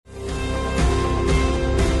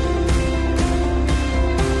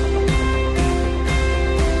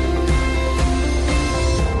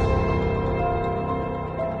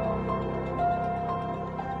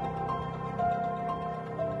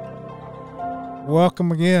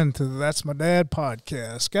Welcome again to the That's My Dad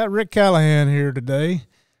podcast. Got Ric Callahan here today.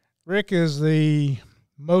 Ric is the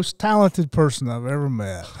most talented person I've ever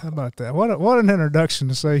met. How about that? What an introduction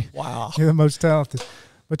to say. Wow. You're the most talented.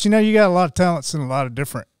 But you know, you got a lot of talents in a lot of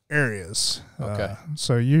different areas. Okay.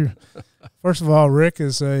 So you, first of all, Ric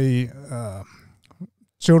is a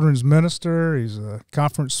children's minister. He's a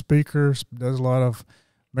conference speaker, does a lot of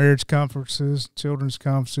marriage conferences, children's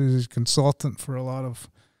conferences. He's a consultant for a lot of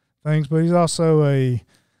things, but he's also a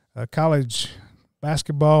college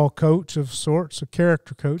basketball coach of sorts, a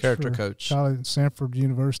character coach. College Samford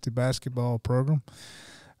University basketball program.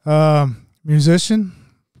 Musician,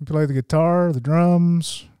 can play the guitar, the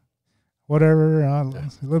drums, whatever, a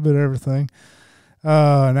little bit of everything.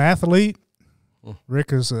 An athlete.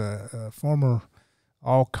 Ric is a former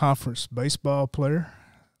all-conference baseball player,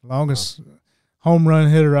 longest home run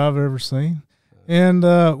hitter I've ever seen, and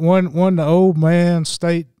won the old man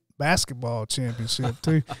state basketball championship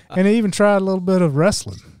too, and he even tried a little bit of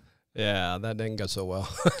wrestling. Yeah, that didn't go so well.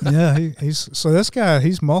 Yeah, this guy,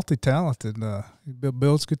 he's multi-talented. He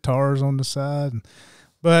builds guitars on the side,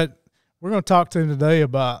 but we're going to talk to him today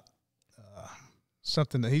about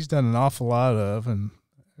something that he's done an awful lot of, and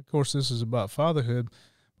of course this is about fatherhood.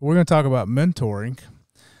 But we're going to talk about mentoring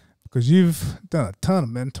because you've done a ton of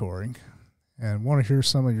mentoring, and want to hear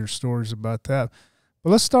some of your stories about that. But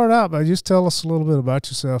let's start out by just tell us a little bit about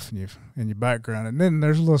yourself and your background, and then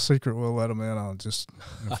there's a little secret we'll let them in on just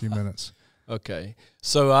in a few minutes. Okay,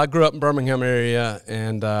 so I grew up in Birmingham area,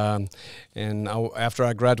 and after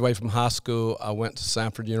I graduated from high school, I went to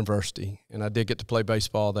Samford University, and I did get to play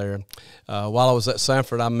baseball there. While I was at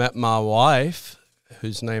Samford, I met my wife,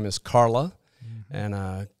 whose name is Carla.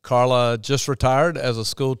 And Carla just retired as a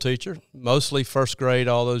school teacher, mostly first grade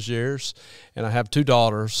all those years. And I have two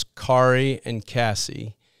daughters, Kari and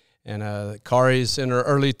Cassie. And Kari's in her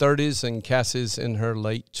early 30s and Cassie's in her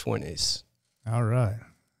late 20s. All right.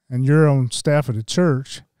 And you're on staff at the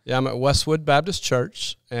church. Yeah, I'm at Westwood Baptist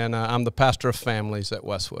Church, and I'm the pastor of families at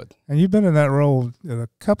Westwood. And you've been in that role at a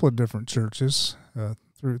couple of different churches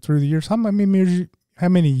through the years. How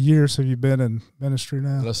many years have you been in ministry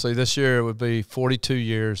now? Let's see, this year it would be 42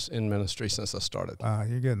 years in ministry since I started.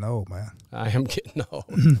 You're getting old, man. I am getting old.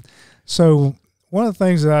 So one of the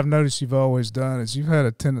things that I've noticed you've always done is you've had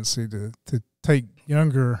a tendency to take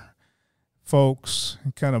younger folks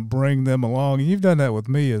and kind of bring them along. And you've done that with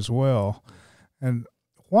me as well. And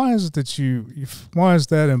why is it that why is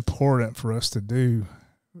that important for us to do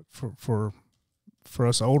for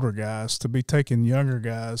us older guys, to be taking younger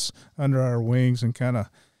guys under our wings and kind of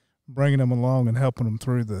bringing them along and helping them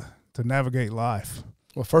to navigate life?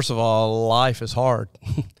 Well, first of all, life is hard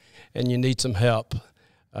and you need some help.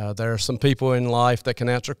 There are some people in life that can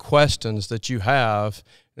answer questions that you have,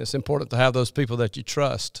 and it's important to have those people that you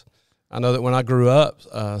trust. I know that when I grew up,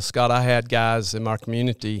 Scott, I had guys in my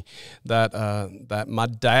community that my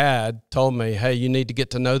dad told me, hey, you need to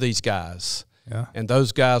get to know these guys. Yeah. And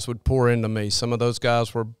those guys would pour into me. Some of those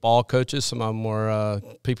guys were ball coaches. Some of them were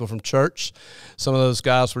people from church. Some of those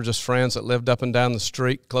guys were just friends that lived up and down the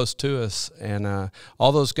street close to us. And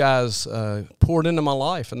all those guys poured into my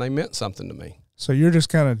life, and they meant something to me. So you're just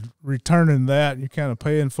kind of returning that. You're kind of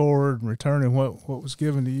paying forward and returning what was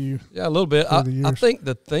given to you. Yeah, a little bit. I think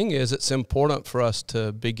the thing is it's important for us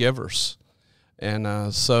to be givers.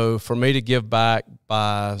 And so for me to give back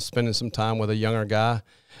by spending some time with a younger guy,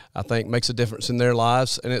 I think makes a difference in their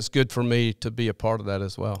lives, and it's good for me to be a part of that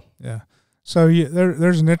as well. Yeah. So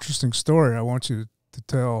there's an interesting story I want you to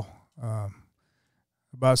tell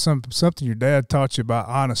about something your dad taught you about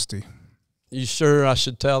honesty. You sure I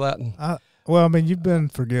should tell that? Well, I mean, you've been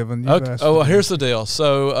forgiven. Okay. Oh, well, here's the deal.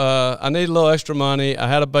 So I needed a little extra money. I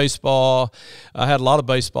had a baseball. I had a lot of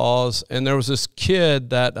baseballs, and there was this kid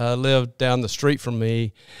that lived down the street from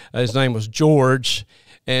me. His name was George.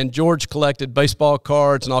 And George collected baseball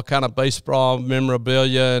cards and all kind of baseball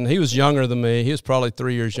memorabilia, and he was younger than me. He was probably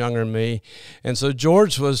 3 years younger than me. And so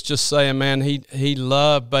George was just saying, man, he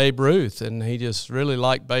loved Babe Ruth, and he just really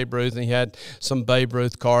liked Babe Ruth, and he had some Babe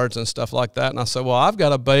Ruth cards and stuff like that. And I said, well, I've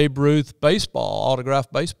got a Babe Ruth baseball,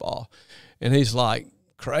 autographed baseball. And he's like,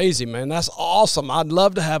 crazy, man, that's awesome. I'd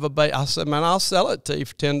love to have a Babe. I said, man, I'll sell it to you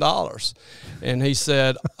for $10. And he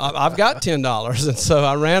said, I've got $10. And so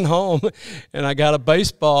I ran home and I got a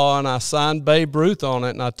baseball and I signed Babe Ruth on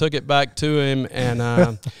it, and I took it back to him,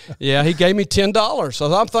 and yeah, he gave me $10.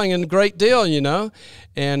 So I'm thinking, great deal, you know.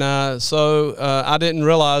 And so I didn't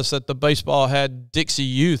realize that the baseball had Dixie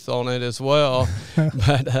Youth on it as well.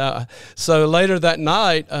 But so later that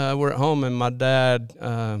night, we're at home, and my dad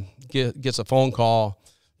gets a phone call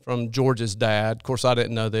from George's dad. Of course, I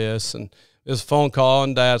didn't know this, It's a phone call,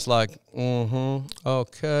 and Dad's like,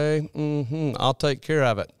 okay, I'll take care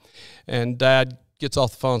of it. And Dad gets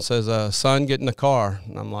off the phone and says, son, get in the car.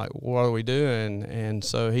 And I'm like, what are we doing? And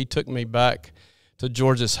so he took me back to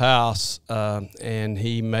George's house, and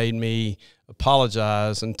he made me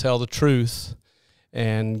apologize and tell the truth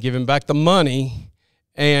and give him back the money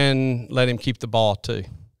and let him keep the ball too.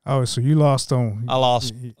 Oh, so you lost on? I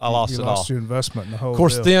lost you it all. Lost your investment in the whole. Of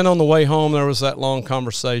course, deal. then on the way home, there was that long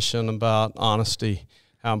conversation about honesty,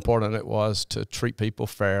 how important it was to treat people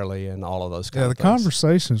fairly, and all of those kind of things. Yeah, the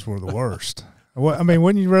conversations were the worst. I mean,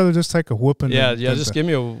 wouldn't you rather just take a whooping? Yeah, just give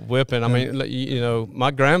me a whipping. I mean, my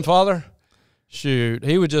grandfather, shoot,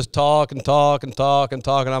 he would just talk and talk and talk and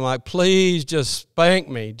talk, and I'm like, please just spank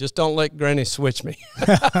me. Just don't let Granny switch me.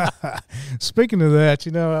 Speaking of that,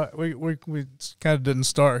 we kind of didn't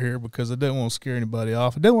start here because I didn't want to scare anybody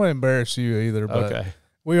off. I didn't want to embarrass you either, but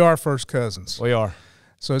we are first cousins. We are.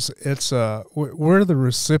 So we're the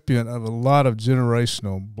recipient of a lot of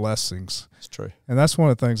generational blessings. It's true. And that's one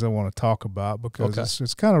of the things I want to talk about because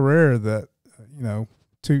it's kind of rare that,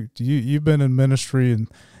 you've been in ministry and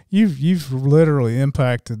you've literally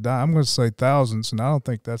impacted, I'm going to say thousands, and I don't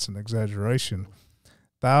think that's an exaggeration,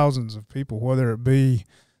 thousands of people, whether it be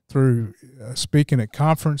through speaking at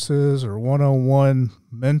conferences or one-on-one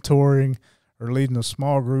mentoring or leading a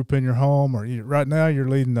small group in your home, or right now you're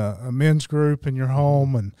leading a men's group in your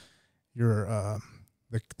home, and you're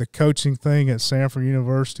the coaching thing at Samford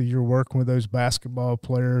University, you're working with those basketball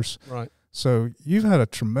players. Right. So you've had a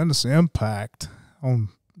tremendous impact on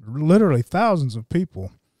literally thousands of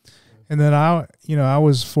people. And then I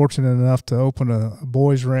was fortunate enough to open a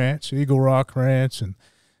boys ranch, Eagle Rock Ranch, and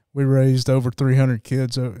we raised over 300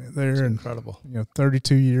 kids over there. That's and incredible.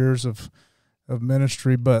 32 years of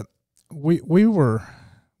ministry. But we were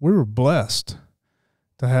blessed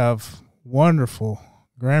to have wonderful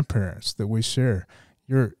grandparents that we share.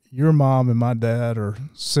 Your mom and my dad are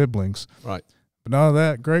siblings, right? But none of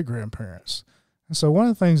that, great grandparents. And so one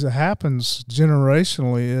of the things that happens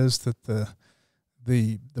generationally is that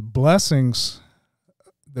the blessings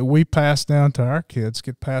that we pass down to our kids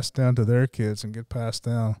get passed down to their kids and get passed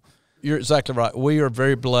down. You're exactly right. We are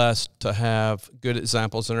very blessed to have good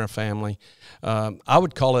examples in our family. I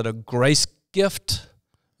would call it a grace gift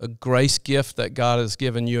that God has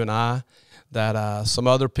given you and I, that some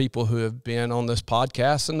other people who have been on this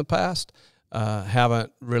podcast in the past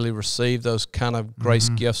haven't really received those kind of grace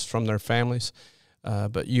gifts from their families.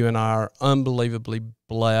 But you and I are unbelievably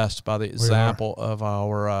blessed by the example of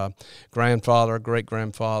our grandfather,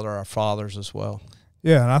 great-grandfather, our fathers as well.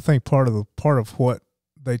 Yeah, and I think part of what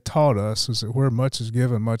they taught us is that where much is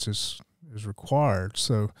given, much is required.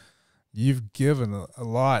 So you've given a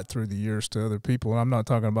lot through the years to other people, and I'm not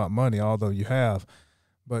talking about money, although you have,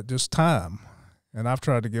 but just time. And I've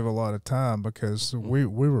tried to give a lot of time because we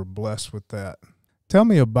were blessed with that. Tell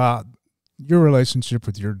me about your relationship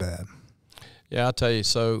with your dad. Yeah, I'll tell you.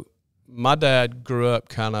 So my dad grew up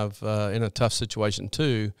kind of in a tough situation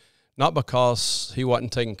too, not because he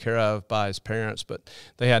wasn't taken care of by his parents, but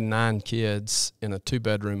they had 9 kids in a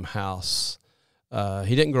 2-bedroom house.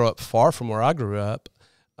 He didn't grow up far from where I grew up,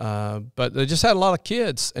 but they just had a lot of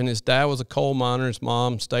kids, and his dad was a coal miner. His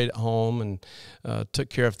mom stayed at home and took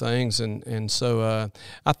care of things, and so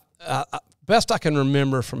best I can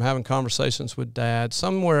remember from having conversations with Dad,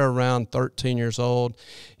 somewhere around 13 years old,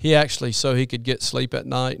 he actually, so he could get sleep at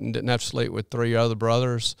night and didn't have to sleep with 3 other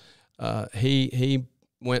brothers, he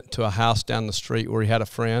went to a house down the street where he had a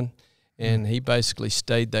friend, and he basically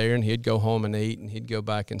stayed there, and he'd go home and eat, and he'd go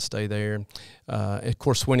back and stay there. Of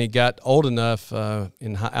course, when he got old enough, out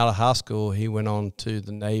of high school, he went on to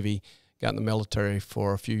the Navy, got in the military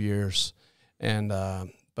for a few years. And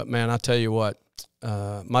but, man, I tell you what,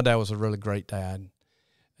 my dad was a really great dad.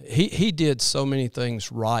 He did so many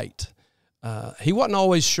things right. He wasn't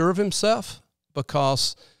always sure of himself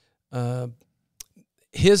because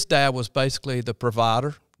his dad was basically the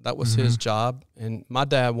provider. That was his job, and my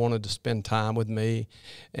dad wanted to spend time with me,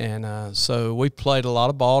 and so we played a lot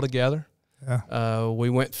of ball together. Yeah. We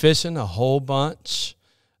went fishing a whole bunch.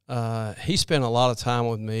 He spent a lot of time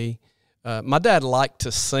with me. My dad liked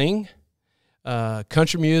to sing.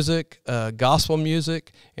 Country music, gospel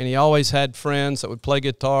music, and he always had friends that would play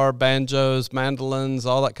guitar, banjos, mandolins,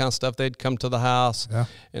 all that kind of stuff. They'd come to the house,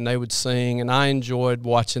 and they would sing, and I enjoyed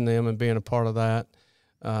watching them and being a part of that.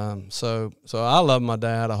 So I love my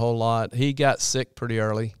dad a whole lot. He got sick pretty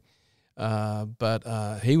early,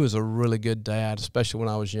 but he was a really good dad, especially when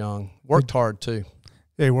I was young. Worked hard too.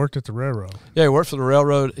 Yeah, he worked at the railroad. Yeah, he worked for the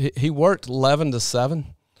railroad. He worked 11 to 7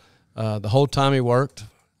 the whole time he worked.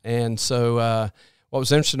 And so what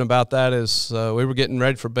was interesting about that is we were getting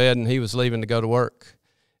ready for bed, and he was leaving to go to work.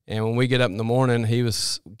 And when we get up in the morning, he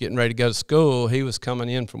was getting ready to go to school. He was coming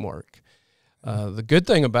in from work. The good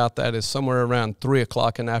thing about that is somewhere around 3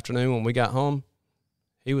 o'clock in the afternoon when we got home,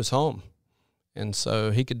 he was home. And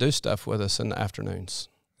so he could do stuff with us in the afternoons.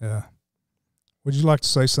 Yeah. Would you like to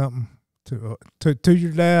say something to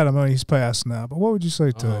your dad? I mean, he's passed now, but what would you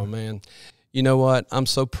say to him? Oh, man. You know what? I'm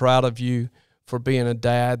so proud of you for being a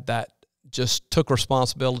dad that just took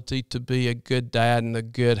responsibility to be a good dad and a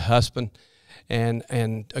good husband and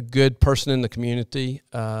a good person in the community,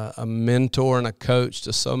 a mentor and a coach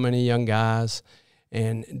to so many young guys.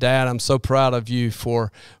 And, Dad, I'm so proud of you for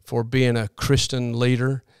being a Christian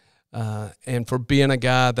leader and for being a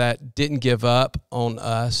guy that didn't give up on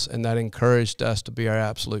us and that encouraged us to be our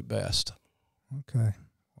absolute best. Okay.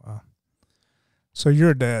 Wow. So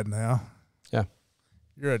you're a dad now. Yeah.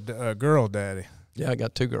 You're a girl daddy. Yeah, I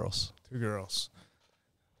got 2 girls. 2 girls.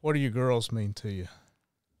 What do your girls mean to you?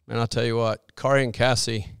 And I'll tell you what, Kari and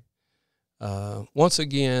Cassie, once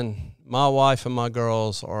again, my wife and my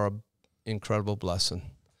girls are an incredible blessing.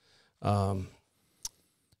 A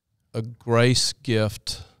grace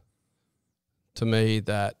gift to me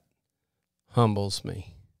that humbles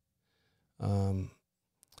me. I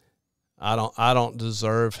don't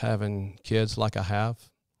deserve having kids like I have.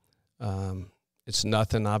 It's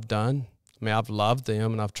nothing I've done. I mean, I've loved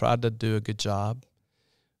them and I've tried to do a good job,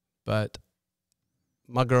 but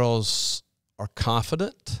my girls are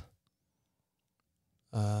confident.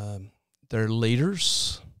 They're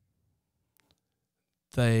leaders.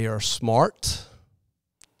 They are smart.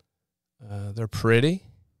 They're pretty.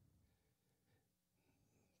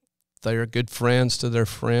 They are good friends to their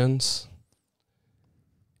friends.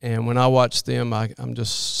 And when I watch them, I'm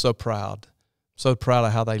just so proud. So proud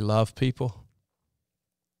of how they love people,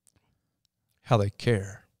 how they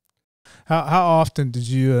care. How often did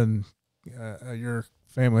you and your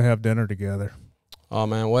family have dinner together? Oh,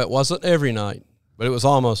 man, well, it wasn't every night, but it was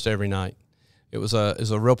almost every night. It was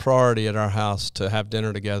a real priority at our house to have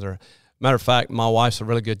dinner together. Matter of fact, my wife's a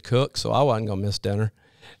really good cook, so I wasn't going to miss dinner.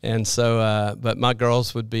 And so, but my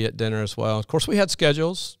girls would be at dinner as well. Of course, we had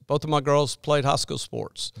schedules. Both of my girls played high school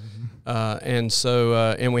sports. Mm-hmm. And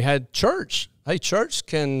so, and we had church. Hey, church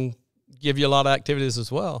can give you a lot of activities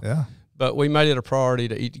as well. Yeah. But we made it a priority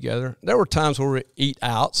to eat together. There were times where we eat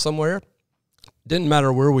out somewhere. Didn't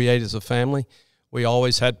matter where we ate as a family. We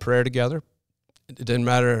always had prayer together. It didn't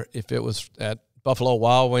matter if it was at Buffalo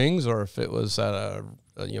Wild Wings or if it was at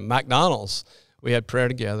McDonald's. We had prayer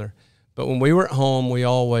together. But when we were at home, we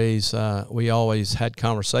always had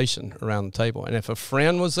conversation around the table. And if a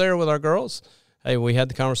friend was there with our girls, hey, we had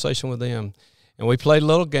the conversation with them. And we played a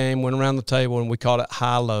little game, went around the table, and we called it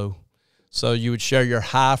high-low. So you would share your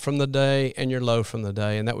high from the day and your low from the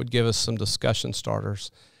day, and that would give us some discussion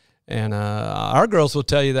starters. And our girls will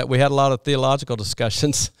tell you that we had a lot of theological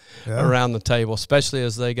discussions around the table, especially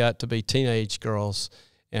as they got to be teenage girls,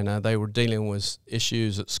 and they were dealing with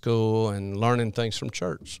issues at school and learning things from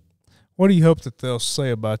church. What do you hope that they'll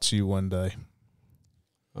say about you one day?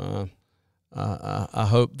 I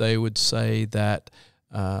hope they would say that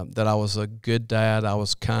I was a good dad. I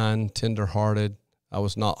was kind, tender-hearted. I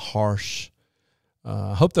was not harsh.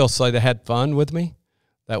 I hope they'll say they had fun with me,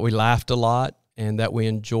 that we laughed a lot, and that we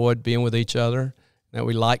enjoyed being with each other, that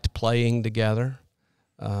we liked playing together.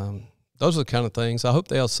 Those are the kind of things. I hope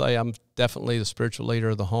they'll say I'm definitely the spiritual leader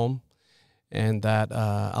of the home, and that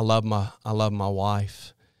I love my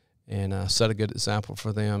wife, and set a good example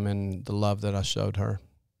for them in the love that I showed her.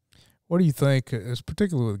 What do you think, is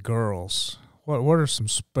particularly with girls? What are some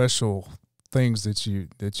special things that you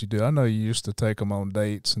do? I know you used to take them on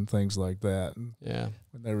dates and things like that. Yeah,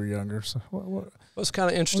 when they were younger. So what was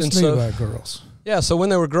kind of interesting. What's neat about girls? Yeah, so when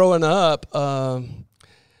they were growing up, I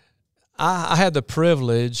had the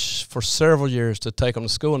privilege for several years to take them to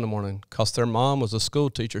school in the morning because their mom was a school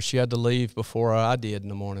teacher. She had to leave before I did in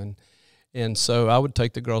the morning. And so I would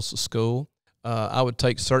take the girls to school. I would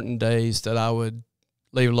take certain days that I would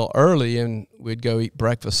leave a little early and we'd go eat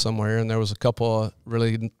breakfast somewhere. And there was a couple of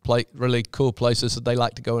really cool places that they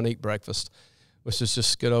like to go and eat breakfast, which is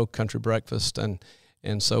just good old country breakfast. And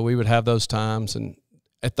so we would have those times. And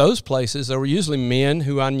at those places, there were usually men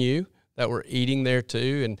who I knew that were eating there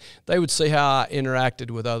too. And they would see how I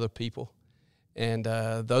interacted with other people. And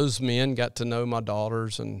those men got to know my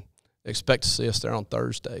daughters and expect to see us there on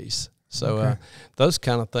Thursdays. So those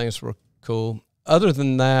kind of things were cool. Other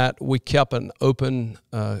than that, we kept an open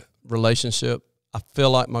relationship. I feel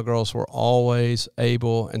like my girls were always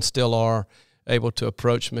able and still are able to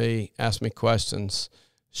approach me, ask me questions,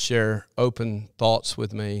 share open thoughts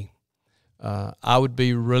with me. I would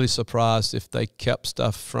be really surprised if they kept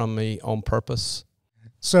stuff from me on purpose.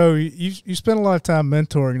 So you spend a lot of time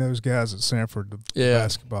mentoring those guys at Samford, the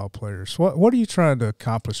basketball players. What are you trying to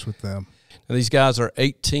accomplish with them? Now, these guys are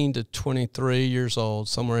 18 to 23 years old,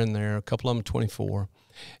 somewhere in there. A couple of them 24.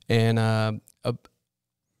 And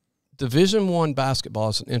Division I basketball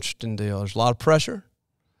is an interesting deal. There's a lot of pressure,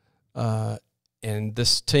 and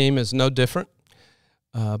this team is no different.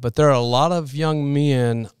 But there are a lot of young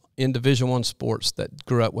men in Division I sports that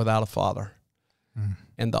grew up without a father.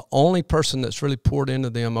 And the only person that's really poured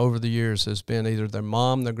into them over the years has been either their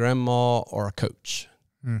mom, their grandma, or a coach.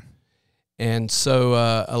 And so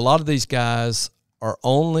a lot of these guys are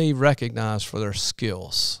only recognized for their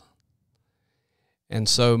skills. And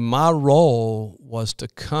so my role was to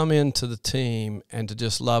come into the team and to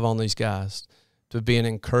just love on these guys, to be an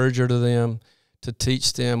encourager to them, to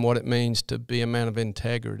teach them what it means to be a man of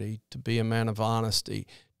integrity, to be a man of honesty,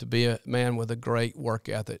 to be a man with a great work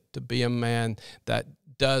ethic, to be a man that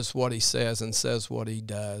does what he says and says what he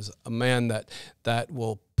does, a man that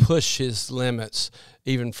will push his limits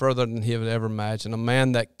even further than he would ever imagine, a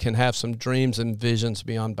man that can have some dreams and visions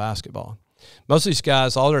beyond basketball. Most of these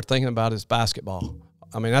guys, all they're thinking about is basketball.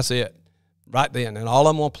 I mean, that's it right then. And all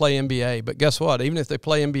of them will play NBA. But guess what? Even if they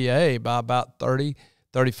play NBA by about 30,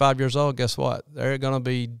 35 years old, guess what? They're going to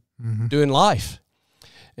be doing life.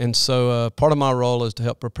 And so part of my role is to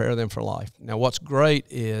help prepare them for life. Now, what's great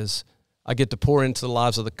is I get to pour into the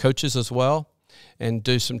lives of the coaches as well and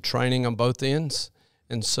do some training on both ends.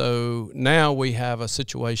 And so now we have a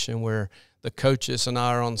situation where the coaches and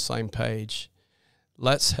I are on the same page.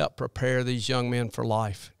 Let's help prepare these young men for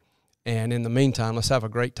life. And in the meantime, let's have a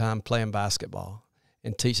great time playing basketball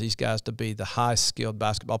and teach these guys to be the highest skilled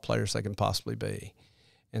basketball players they can possibly be.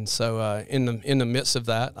 And so in the midst of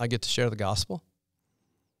that, I get to share the gospel,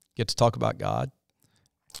 get to talk about God,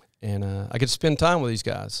 and I get to spend time with these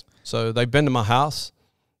guys. So they've been to my house.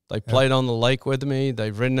 They played on the lake with me.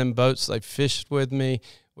 They've ridden in boats. They've fished with me.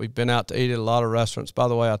 We've been out to eat at a lot of restaurants. By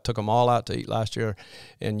the way, I took them all out to eat last year,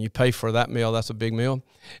 and you pay for that meal. That's a big meal.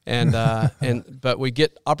 And but we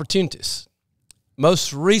get opportunities.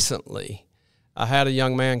 Most recently, I had a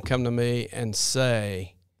young man come to me and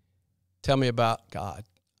say, "Tell me about God.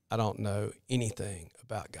 I don't know anything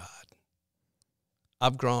about God.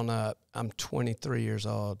 I've grown up. I'm 23 years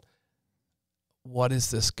old. What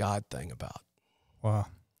is this God thing about?" Wow.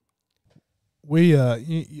 We,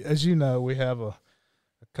 as you know, we have a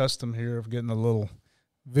custom here of getting a little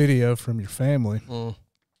video from your family.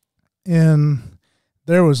 And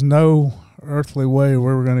there was no earthly way we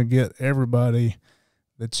were going to get everybody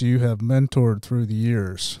that you have mentored through the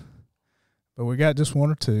years. But we got just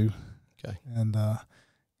one or two. Okay. And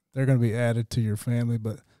they're going to be added to your family.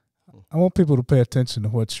 But I want people to pay attention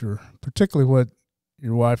to particularly what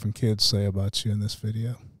your wife and kids say about you in this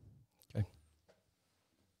video. Okay.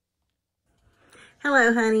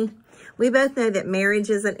 Hello, honey. We both know that marriage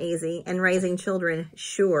isn't easy and raising children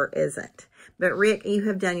sure isn't. But Rick, you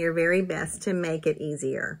have done your very best to make it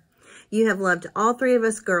easier. You have loved all three of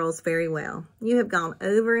us girls very well. You have gone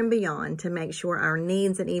over and beyond to make sure our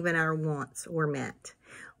needs and even our wants were met.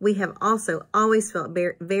 We have also always felt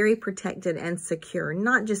very protected and secure,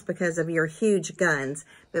 not just because of your huge guns,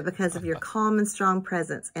 but because of your calm and strong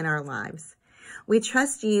presence in our lives. We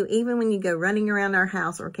trust you even when you go running around our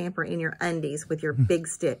house or camper in your undies with your big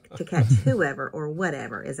stick to catch whoever or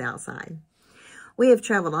whatever is outside. We have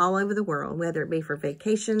traveled all over the world, whether it be for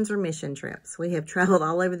vacations or mission trips. We have traveled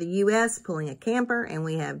all over the U.S. pulling a camper, and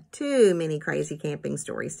we have too many crazy camping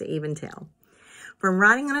stories to even tell. From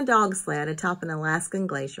riding on a dog sled atop an Alaskan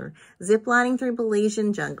glacier, ziplining through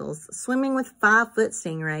Belizean jungles, swimming with 5-foot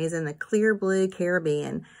stingrays in the clear blue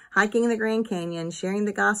Caribbean, hiking the Grand Canyon, sharing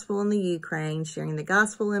the gospel in the Ukraine, sharing the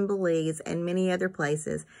gospel in Belize, and many other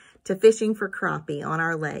places, to fishing for crappie on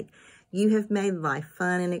our lake, you have made life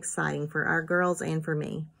fun and exciting for our girls and for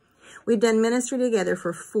me. We've done ministry together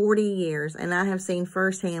for 40 years, and I have seen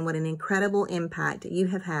firsthand what an incredible impact you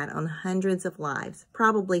have had on hundreds of lives,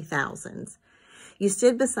 probably thousands. You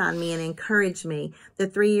stood beside me and encouraged me the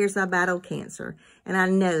 3 years I battled cancer, and I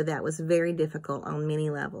know that was very difficult on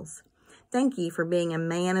many levels. Thank you for being a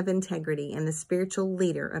man of integrity and the spiritual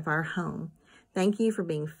leader of our home. Thank you for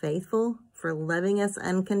being faithful, for loving us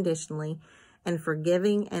unconditionally, and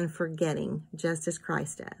forgiving and forgetting just as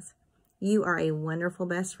Christ does. You are a wonderful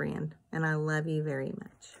best friend, and I love you very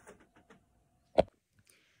much.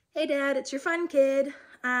 Hey, Dad, it's your fun kid.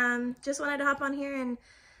 Just wanted to hop on here and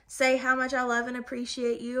say how much I love and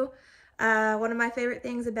appreciate you. One of my favorite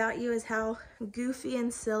things about you is how goofy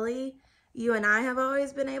and silly you and I have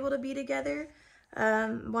always been able to be together.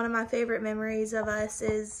 One of my favorite memories of us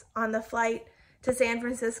is on the flight to San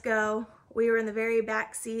Francisco. We were in the very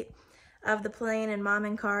back seat of the plane, and Mom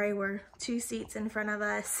and Kari were 2 seats in front of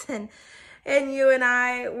us, and you and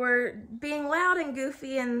I were being loud and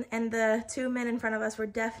goofy, and the 2 men in front of us were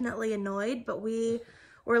definitely annoyed, but we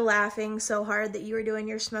were laughing so hard that you were doing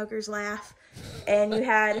your smoker's laugh, and you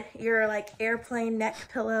had your like airplane neck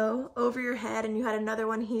pillow over your head, and you had another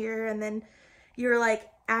one here, and then you were like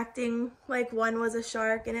acting like one was a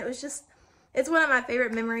shark, and it's one of my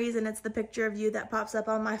favorite memories, and it's the picture of you that pops up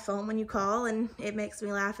on my phone when you call, and it makes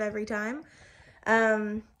me laugh every time.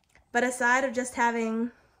 But aside of just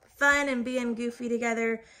having fun and being goofy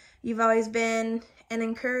together, you've always been an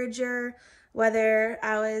encourager, whether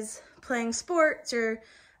I was playing sports or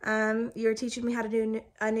you were teaching me how to do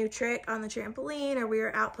a new trick on the trampoline, or we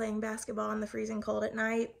were out playing basketball in the freezing cold at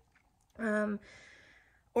night,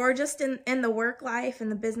 or just in the work life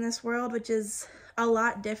and the business world, which is a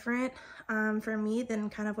lot different for me than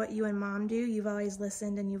kind of what you and Mom do. You've always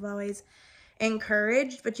listened and you've always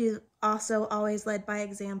encouraged, but you've also always led by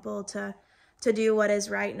example to do what is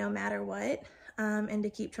right no matter what, and to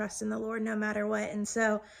keep trusting the Lord no matter what. And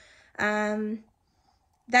so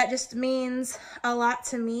that just means a lot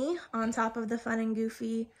to me, on top of the fun and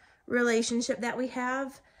goofy relationship that we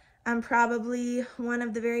have. I'm probably one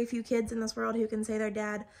of the very few kids in this world who can say their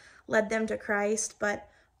dad led them to Christ, but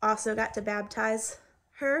also got to baptize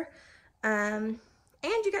her. And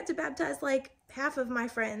you got to baptize like half of my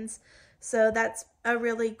friends. So that's a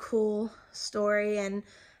really cool story, and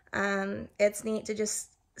it's neat to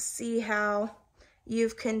just see how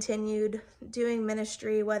you've continued doing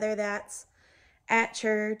ministry, whether that's at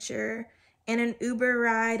church or in an Uber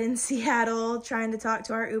ride in Seattle trying to talk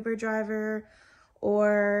to our Uber driver,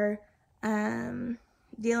 or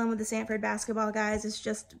dealing with the Samford Basketball guys. It's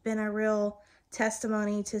just been a real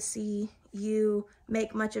testimony to see you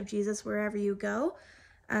make much of Jesus wherever you go,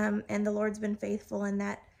 and the Lord's been faithful in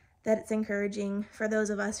that it's encouraging for those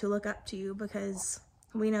of us who look up to you, because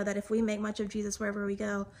we know that if we make much of Jesus wherever we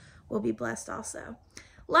go, we'll be blessed also.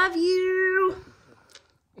 Love you!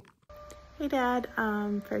 Hey Dad,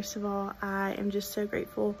 first of all, I am just so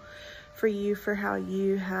grateful for you, for how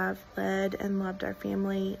you have led and loved our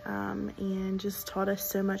family, and just taught us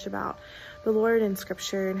so much about the Lord and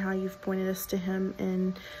Scripture, and how you've pointed us to Him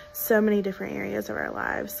in so many different areas of our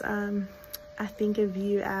lives. I think of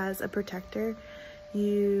you as a protector.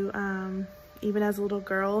 You, even as a little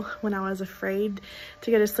girl, when I was afraid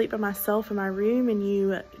to go to sleep by myself in my room, and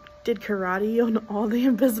you did karate on all the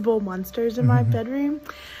invisible monsters in my bedroom.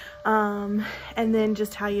 And then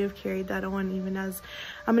just how you've carried that on even as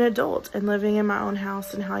I'm an adult and living in my own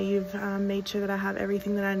house, and how you've made sure that I have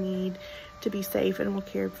everything that I need to be safe and well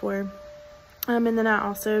cared for. And then I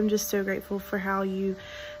also am just so grateful for how you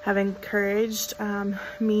have encouraged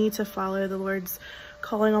me to follow the Lord's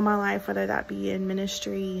calling on my life, whether that be in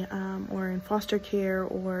ministry or in foster care,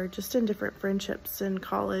 or just in different friendships in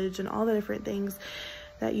college, and all the different things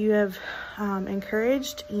that you have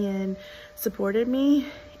encouraged and supported me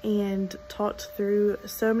and talked through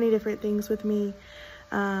so many different things with me,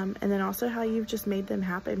 and then also how you've just made them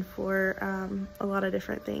happen for a lot of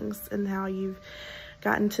different things, and how you've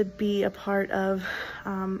gotten to be a part of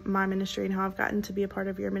my ministry, and how I've gotten to be a part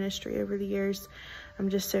of your ministry over the years. I'm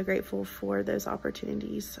just so grateful for those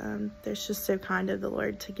opportunities. There's just so kind of the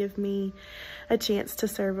Lord to give me a chance to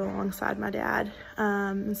serve alongside my dad,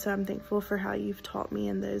 and so I'm thankful for how you've taught me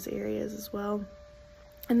in those areas as well.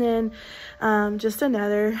 And then just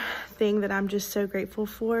another thing that I'm just so grateful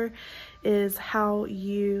for is how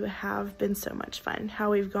you have been so much fun,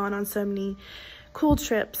 how we've gone on so many cool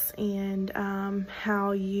trips, and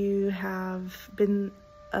how you have been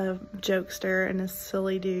a jokester and a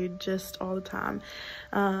silly dude just all the time,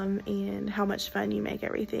 and how much fun you make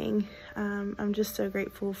everything. I'm just so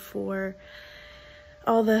grateful for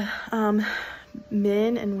all the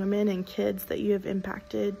men and women and kids that you have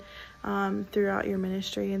impacted throughout your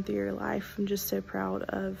ministry and through your life. I'm just so proud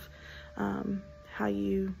of how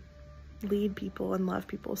you lead people and love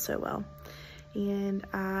people so well. And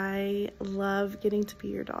I love getting to be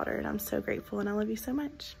your daughter, and I'm so grateful, and I love you so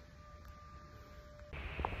much.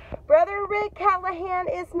 Brother Ric Callahan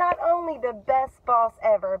is not only the best boss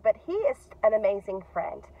ever, but he is an amazing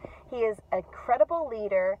friend. He is a credible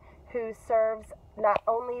leader who serves not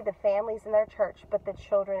only the families in their church, but the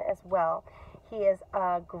children as well. He is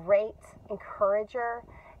a great encourager,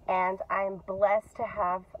 and I am blessed to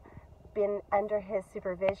have been under his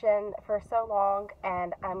supervision for so long,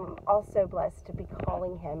 and I'm also blessed to be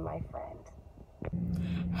calling him my friend.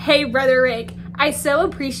 Hey, Brother Rick, I so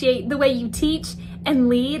appreciate the way you teach and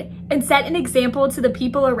lead and set an example to the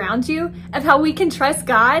people around you of how we can trust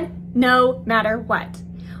God no matter what.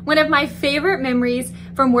 One of my favorite memories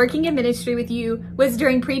from working in ministry with you was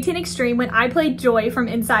during Preteen Extreme when I played Joy from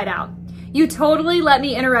Inside Out. You totally let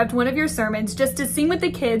me interrupt one of your sermons just to sing with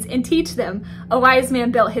the kids and teach them a wise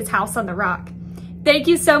man built his house on the rock. Thank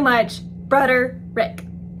you so much, Brother Rick.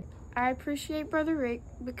 I appreciate Brother Rick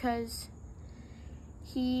because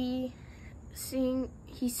he sung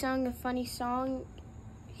a funny song.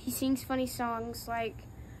 He sings funny songs like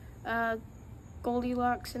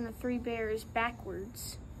Goldilocks and the Three Bears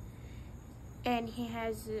backwards. And he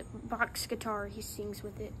has a box guitar, he sings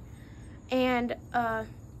with it. And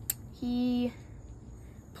he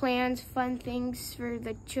plans fun things for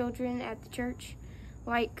the children at the church,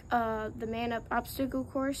 like the Man Up obstacle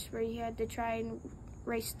course where you had to try and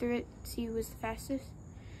race through it, see who was the fastest.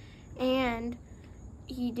 And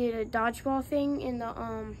he did a dodgeball thing in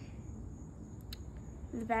the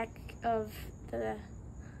back of the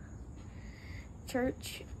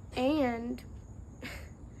church, and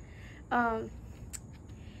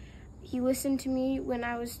he listened to me when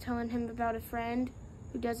I was telling him about a friend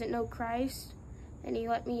who doesn't know Christ, and he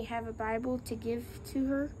let me have a Bible to give to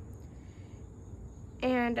her.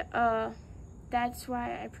 And that's why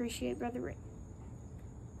I appreciate Brother Rick.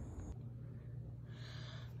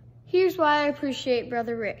 Here's why I appreciate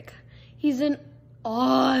Brother Rick. He's an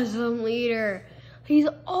awesome leader. He's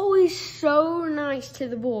always so nice to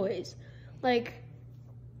the boys. Like,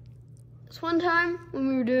 this one time when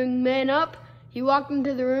we were doing Man Up, he walked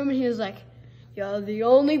into the room and he was like, "Y'all the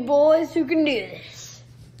only boys who can do this."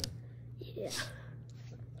 Yeah.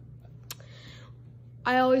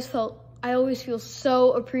 I always feel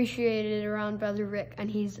so appreciated around Brother Rick, and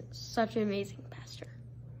he's such an amazing pastor.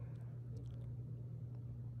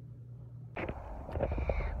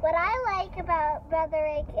 What I like about Brother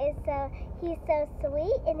Rick is he's so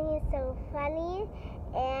sweet and he's so funny,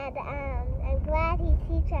 and I'm glad he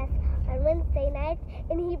teaches us on Wednesday nights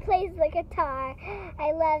and he plays the guitar.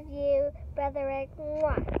 I love you, Brother Rick.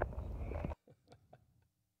 Mwah.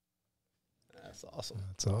 That's awesome.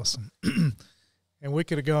 That's awesome. And we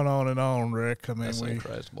could have gone on, Rick. I mean, that's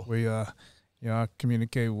incredible. I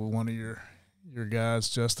communicated with one of your guys,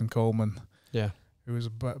 Justin Coleman. Yeah. Who was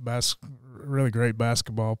a really great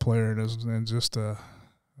basketball player and just a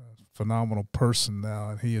phenomenal person now.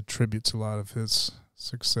 And he attributes a lot of his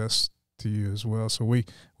success to you as well. So we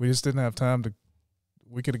just didn't have time to.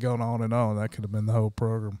 We could have gone on and on. That could have been the whole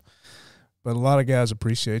program. But a lot of guys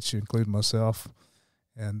appreciate you, including myself.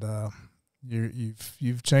 And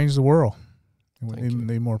you've changed the world. And we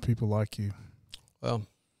need more people like you. Well,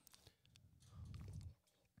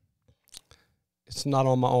 it's not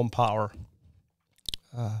on my own power.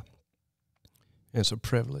 It's a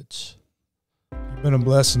privilege. You've been a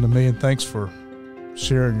blessing to me, and thanks for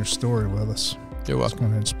sharing your story with us. You're welcome. It's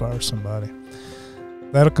going to inspire somebody.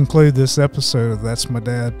 That'll conclude this episode of That's My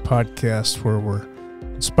Dad podcast, where we're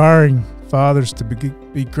inspiring fathers to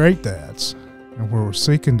be great dads, and where we're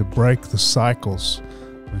seeking to break the cycles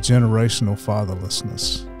of generational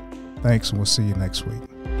fatherlessness. Thanks, and we'll see you next week.